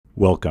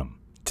Welcome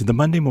to the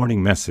Monday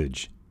Morning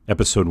Message,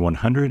 episode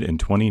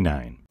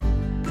 129.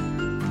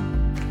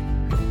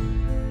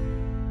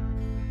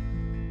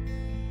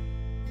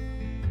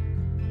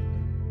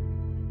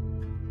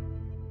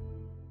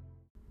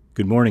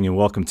 Good morning and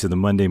welcome to the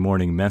Monday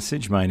Morning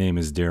Message. My name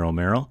is Daryl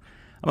Merrill.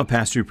 I'm a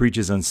pastor who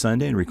preaches on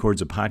Sunday and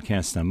records a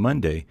podcast on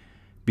Monday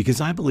because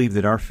I believe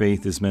that our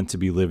faith is meant to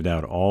be lived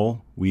out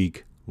all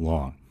week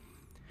long.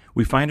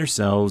 We find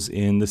ourselves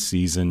in the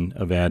season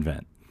of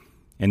Advent.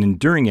 And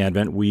during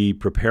Advent, we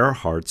prepare our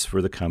hearts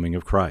for the coming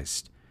of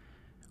Christ.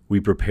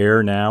 We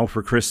prepare now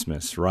for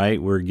Christmas,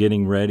 right? We're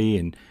getting ready,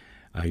 and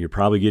you're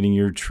probably getting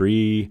your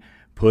tree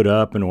put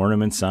up and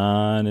ornaments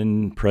on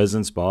and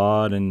presents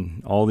bought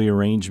and all the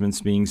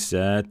arrangements being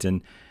set.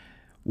 And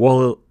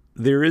while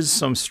there is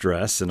some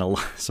stress and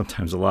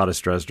sometimes a lot of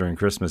stress during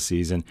Christmas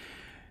season,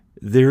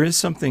 there is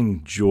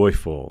something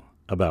joyful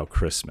about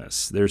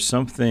Christmas. There's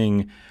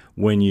something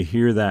when you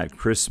hear that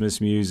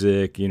Christmas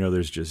music,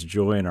 there's just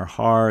joy in our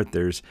heart.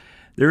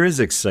 There is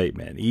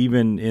excitement,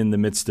 even in the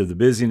midst of the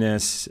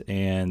busyness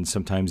and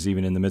sometimes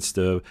even in the midst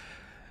of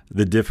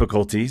the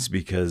difficulties,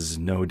 because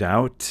no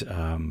doubt, I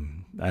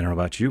don't know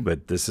about you,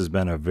 but this has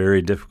been a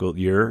very difficult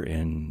year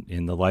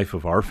in the life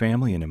of our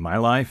family and in my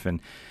life.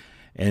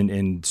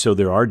 And so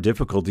there are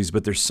difficulties,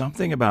 but there's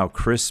something about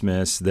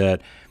Christmas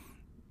that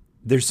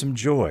there's some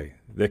joy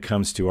that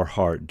comes to our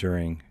heart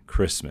during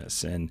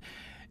Christmas. And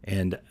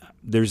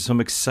there's some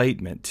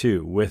excitement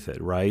too with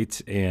it,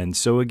 right? And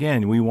so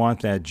again, we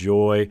want that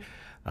joy.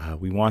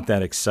 We want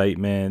that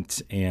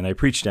excitement. And I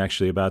preached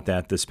actually about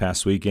that this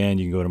past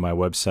weekend. You can go to my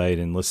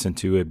website and listen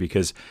to it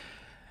because,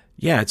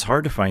 it's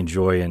hard to find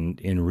joy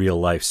in real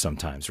life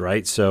sometimes,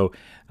 right? So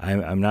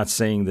I'm not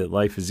saying that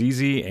life is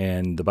easy,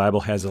 and the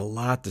Bible has a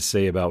lot to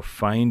say about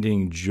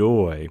finding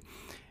joy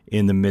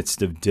in the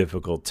midst of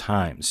difficult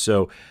times.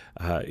 So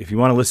if you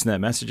want to listen to that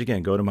message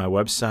again, go to my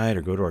website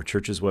or go to our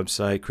church's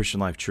website,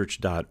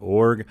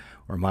 christianlifechurch.org,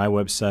 or my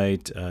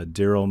website,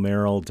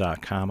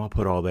 darylmerrill.com. I'll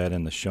put all that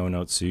in the show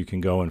notes so you can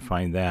go and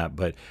find that.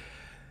 But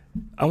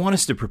I want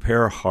us to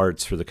prepare our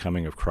hearts for the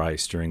coming of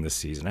Christ during this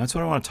season. That's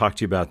what I want to talk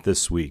to you about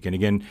this week. And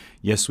again,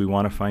 yes, we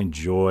want to find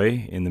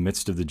joy in the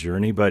midst of the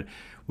journey, but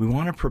we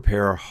want to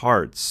prepare our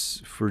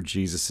hearts for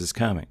Jesus'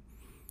 coming.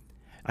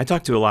 I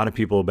talk to a lot of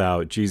people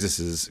about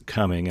Jesus'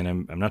 coming, and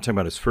I'm not talking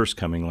about his first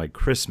coming like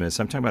Christmas.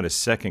 I'm talking about his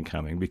second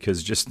coming,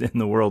 because just in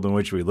the world in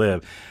which we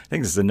live, I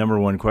think this is the number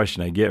one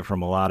question I get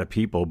from a lot of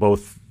people,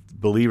 both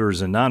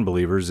believers and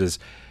non-believers, is,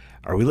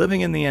 are we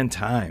living in the end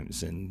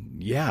times?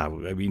 And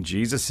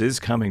Jesus is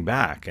coming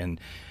back. And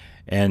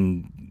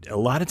a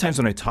lot of times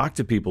when I talk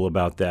to people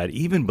about that,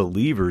 even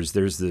believers,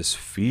 there's this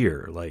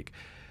fear, like,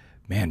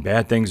 man,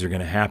 bad things are going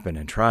to happen,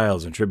 and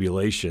trials and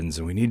tribulations,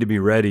 and we need to be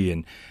ready.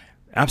 And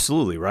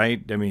absolutely,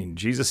 right? I mean,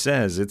 Jesus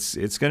says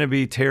it's going to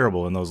be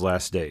terrible in those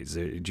last days.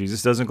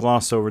 Jesus doesn't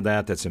gloss over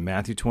that. That's in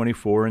Matthew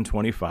 24 and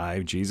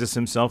 25. Jesus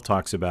himself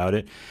talks about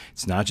it.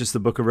 It's not just the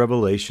book of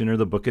Revelation or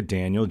the book of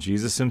Daniel.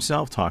 Jesus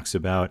himself talks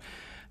about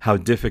how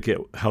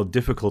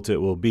difficult it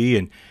will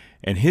be.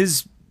 And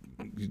his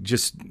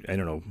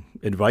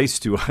advice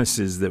to us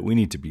is that we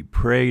need to be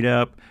prayed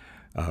up,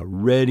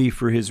 ready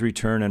for his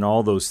return and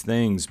all those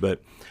things.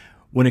 But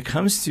when it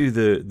comes to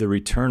the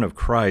return of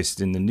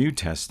Christ in the New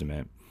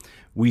Testament,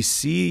 we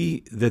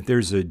see that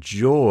there's a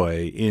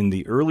joy in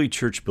the early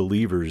church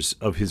believers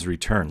of his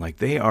return. Like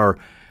they are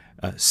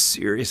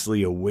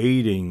seriously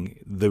awaiting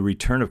the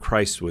return of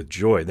Christ with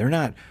joy. They're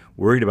not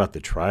worried about the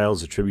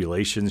trials, the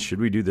tribulations. Should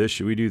we do this?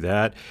 Should we do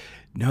that?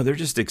 No, they're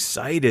just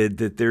excited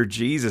that their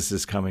Jesus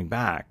is coming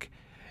back.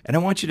 And I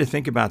want you to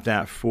think about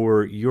that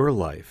for your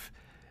life.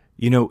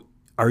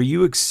 Are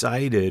you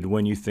excited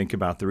when you think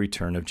about the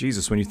return of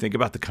Jesus? When you think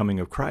about the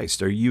coming of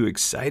Christ, are you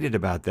excited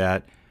about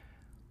that?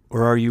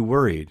 Or are you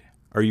worried?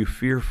 Are you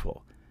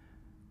fearful?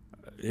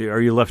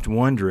 Are you left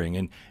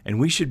wondering? And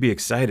we should be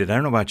excited. I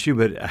don't know about you,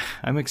 but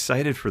I'm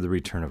excited for the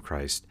return of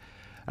Christ.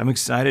 I'm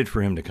excited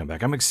for him to come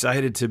back. I'm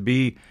excited to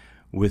be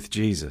with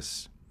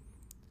Jesus.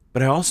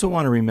 But I also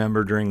want to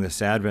remember during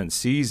this Advent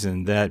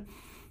season that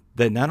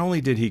not only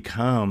did he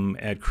come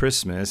at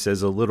Christmas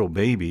as a little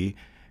baby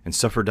and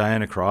suffer, die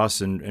on a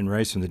cross, and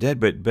rise from the dead,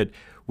 but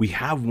we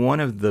have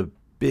one of the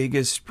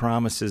biggest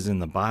promises in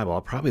the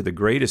Bible, probably the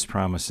greatest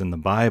promise in the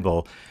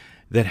Bible,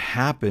 that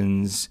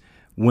happens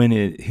when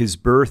his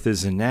birth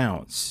is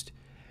announced.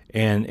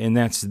 And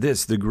that's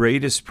this. The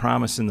greatest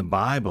promise in the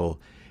Bible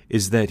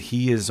is that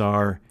he is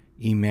our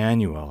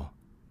Emmanuel,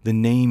 the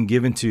name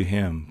given to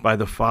him by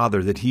the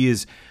Father, that he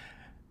is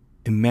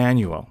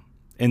Emmanuel.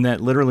 And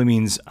that literally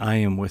means I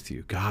am with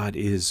you. God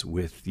is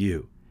with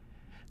you.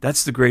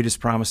 That's the greatest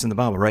promise in the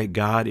Bible, right?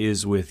 God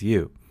is with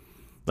you.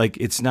 Like,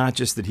 it's not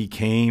just that he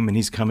came and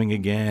he's coming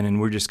again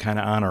and we're just kind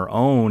of on our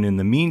own in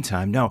the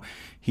meantime. No,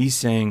 he's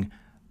saying,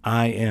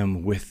 I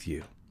am with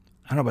you.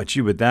 I don't know about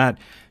you, but that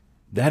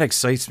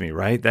excites me,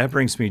 right? That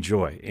brings me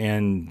joy.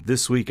 And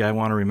this week I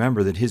want to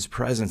remember that his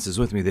presence is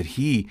with me, that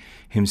he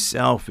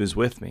himself is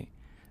with me.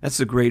 That's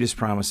the greatest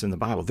promise in the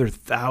Bible. There are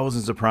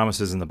thousands of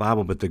promises in the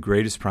Bible, but the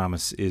greatest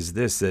promise is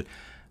this, that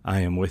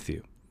I am with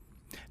you.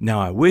 Now,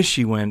 I wish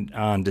he went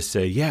on to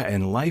say, yeah,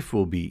 and life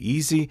will be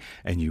easy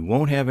and you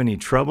won't have any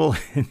trouble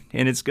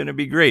and it's going to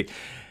be great.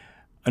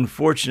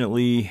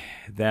 Unfortunately,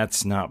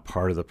 that's not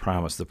part of the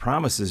promise. The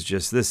promise is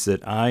just this,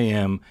 that I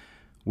am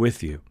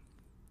with you.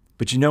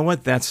 But you know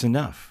what? That's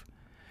enough.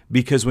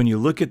 Because when you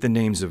look at the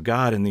names of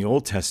God in the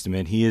Old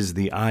Testament, he is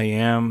the I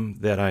am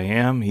that I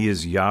am. He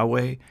is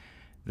Yahweh.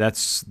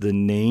 That's the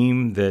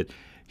name that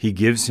he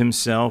gives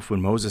himself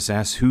when Moses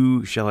asks,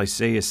 who shall I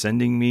say is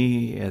sending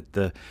me at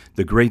the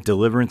great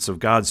deliverance of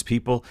God's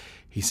people?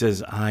 He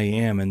says, I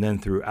am. And then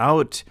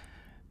throughout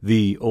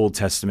the Old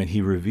Testament,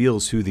 he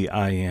reveals who the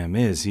I am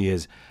is. He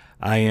is,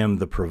 I am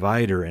the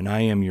provider, and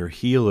I am your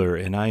healer,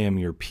 and I am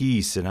your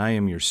peace, and I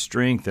am your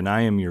strength, and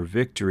I am your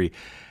victory.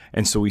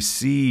 And so we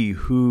see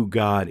who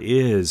God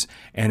is,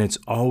 and it's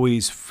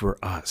always for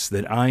us,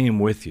 that I am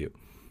with you.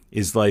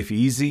 Is life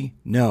easy?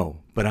 No,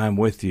 but I'm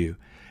with you.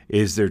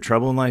 Is there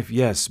trouble in life?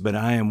 Yes, but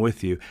I am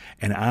with you,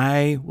 and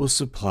I will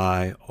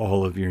supply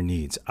all of your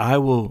needs. I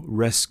will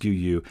rescue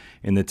you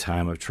in the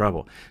time of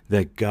trouble.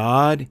 That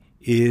God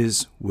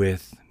is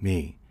with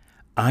me.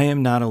 I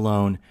am not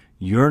alone.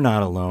 You're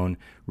not alone.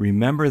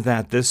 Remember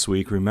that this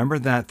week. Remember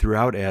that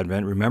throughout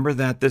Advent. Remember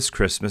that this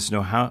Christmas.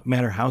 No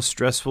matter how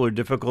stressful or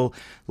difficult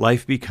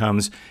life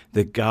becomes,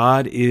 that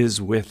God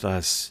is with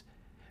us.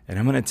 And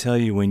I'm going to tell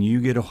you, when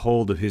you get a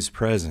hold of his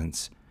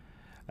presence,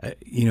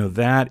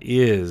 that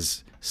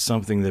is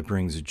something that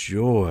brings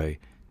joy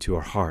to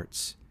our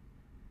hearts.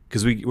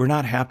 Because we're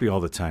not happy all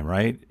the time,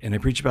 right? And I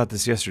preached about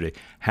this yesterday.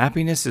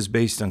 Happiness is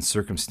based on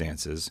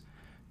circumstances.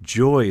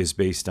 Joy is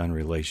based on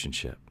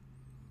relationship.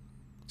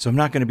 So I'm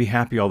not going to be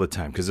happy all the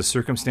time because the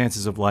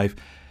circumstances of life,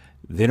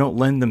 they don't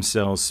lend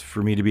themselves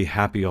for me to be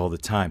happy all the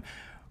time.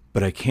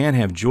 But I can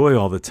have joy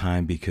all the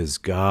time because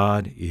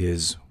God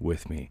is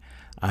with me.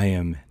 I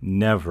am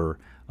never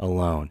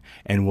alone.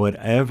 And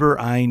whatever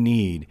I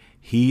need,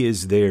 he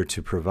is there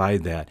to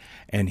provide that.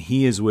 And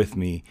he is with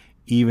me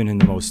even in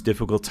the most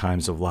difficult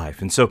times of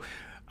life. And so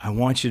I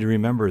want you to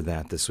remember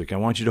that this week. I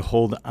want you to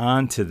hold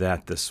on to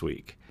that this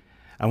week.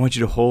 I want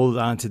you to hold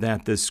on to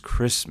that this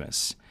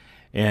Christmas.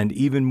 And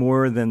even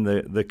more than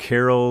the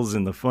carols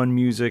and the fun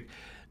music,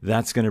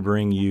 that's going to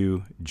bring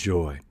you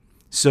joy.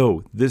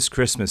 So this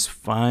Christmas,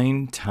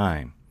 find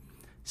time.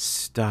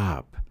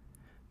 Stop.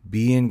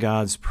 Be in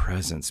God's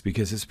presence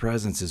because his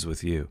presence is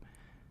with you.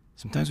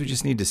 Sometimes we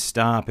just need to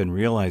stop and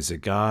realize that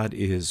God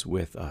is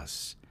with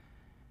us.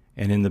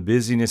 And in the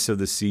busyness of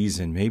the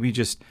season, maybe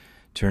just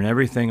turn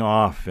everything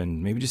off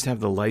and maybe just have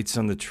the lights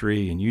on the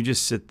tree and you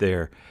just sit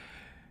there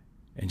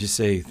and just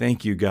say,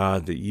 thank you,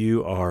 God, that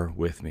you are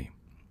with me.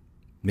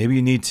 Maybe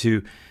you need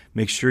to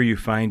make sure you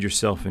find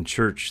yourself in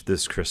church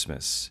this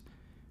Christmas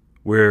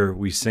where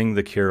we sing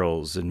the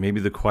carols and maybe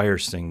the choir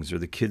sings or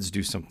the kids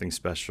do something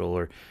special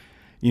or,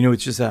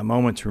 it's just that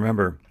moment to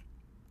remember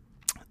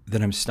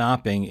that I'm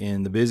stopping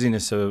in the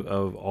busyness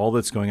of all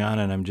that's going on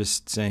and I'm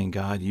just saying,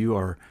 God, you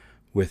are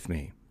with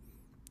me.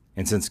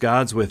 And since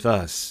God's with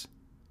us,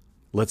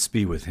 let's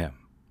be with him.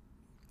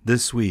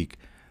 This week,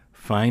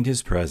 find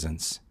his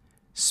presence,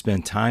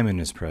 spend time in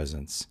his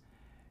presence.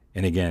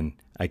 And again,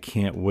 I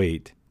can't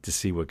wait to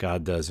see what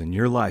God does in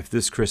your life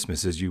this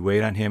Christmas as you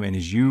wait on him and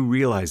as you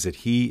realize that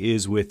he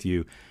is with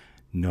you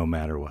no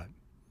matter what.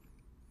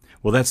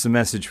 Well, that's the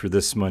message for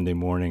this Monday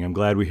morning. I'm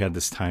glad we had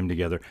this time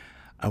together.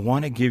 I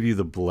want to give you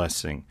the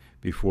blessing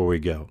before we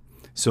go.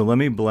 So let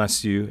me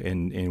bless you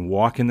and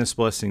walk in this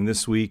blessing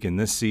this week and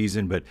this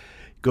season. But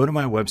go to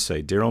my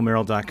website,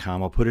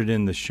 darylmerrill.com. I'll put it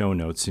in the show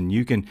notes, and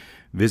you can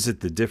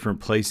visit the different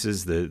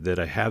places that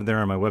I have there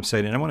on my website.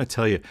 And I want to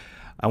tell you,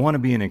 I want to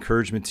be an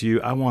encouragement to you.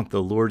 I want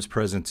the Lord's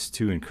presence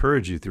to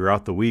encourage you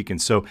throughout the week.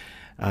 And so,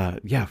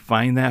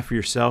 find that for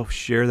yourself,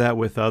 share that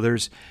with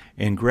others,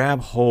 and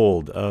grab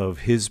hold of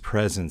his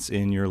presence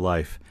in your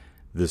life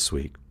this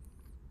week.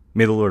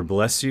 May the Lord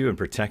bless you and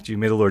protect you.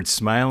 May the Lord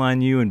smile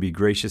on you and be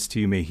gracious to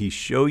you. May he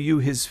show you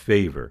his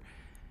favor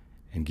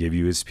and give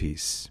you his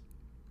peace.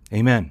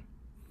 Amen.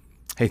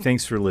 Hey,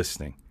 thanks for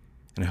listening.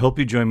 And I hope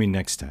you join me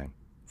next time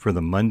for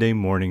the Monday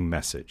Morning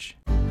Message.